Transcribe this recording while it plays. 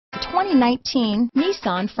2019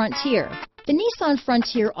 Nissan Frontier. The Nissan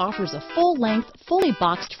Frontier offers a full-length, fully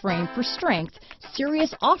boxed frame for strength,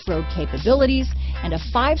 serious off-road capabilities, and a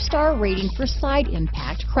 5-star rating for side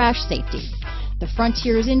impact crash safety. The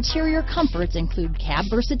Frontier's interior comforts include cab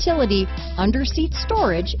versatility, under-seat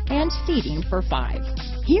storage, and seating for 5.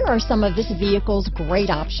 Here are some of this vehicle's great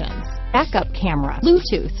options: backup camera,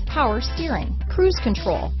 Bluetooth, power steering, cruise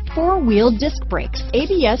control, 4-wheel disc brakes,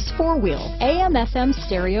 ABS 4-wheel, AM/FM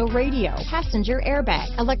stereo radio, passenger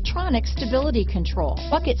airbag, electronic stability control,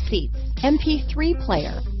 bucket seats, MP3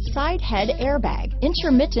 player, side head airbag,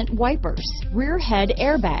 intermittent wipers, rear head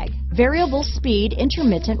airbag, variable speed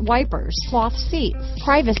intermittent wipers, cloth seats,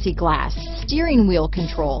 privacy glass, steering wheel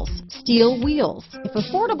controls, steel wheels. If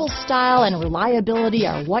affordable style and reliability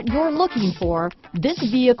are what you're looking for, this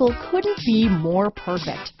vehicle couldn't be more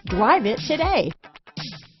perfect. Drive it today.